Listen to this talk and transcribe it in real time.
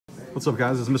What's up,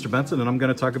 guys? This is Mr. Benson, and I'm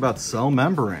going to talk about cell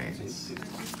membranes.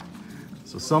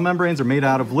 So cell membranes are made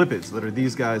out of lipids that are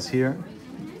these guys here.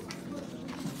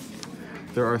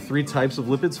 There are three types of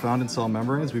lipids found in cell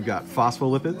membranes. We've got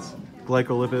phospholipids,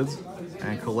 glycolipids,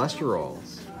 and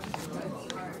cholesterols.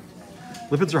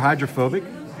 Lipids are hydrophobic,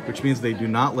 which means they do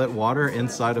not let water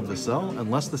inside of the cell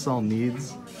unless the cell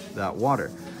needs that water.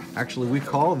 Actually, we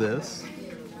call this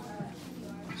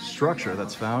structure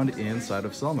that's found inside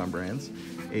of cell membranes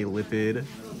a lipid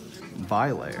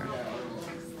bilayer.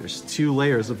 There's two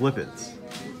layers of lipids.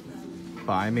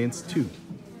 Bi means two.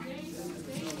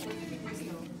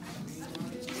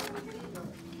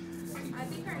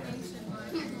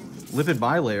 Lipid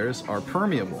bilayers are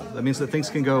permeable. That means that things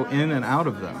can go in and out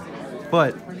of them,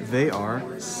 but they are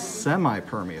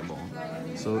semi-permeable.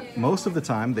 So most of the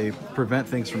time they prevent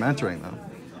things from entering them.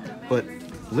 But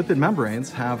lipid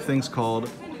membranes have things called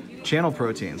channel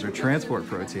proteins or transport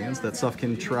proteins that stuff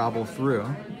can travel through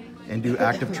and do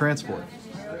active transport.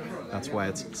 That's why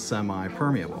it's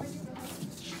semi-permeable.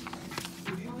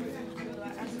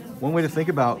 One way to think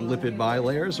about lipid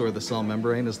bilayers or the cell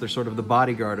membrane is they're sort of the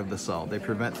bodyguard of the cell. They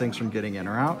prevent things from getting in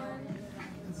or out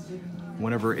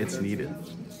whenever it's needed.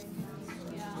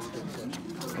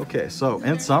 Okay, so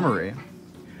in summary,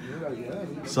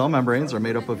 cell membranes are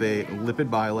made up of a lipid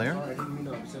bilayer.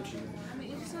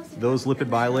 Those lipid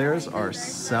bilayers are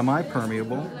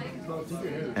semi-permeable,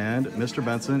 and Mr.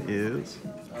 Benson is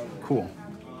cool.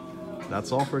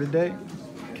 That's all for today.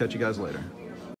 Catch you guys later.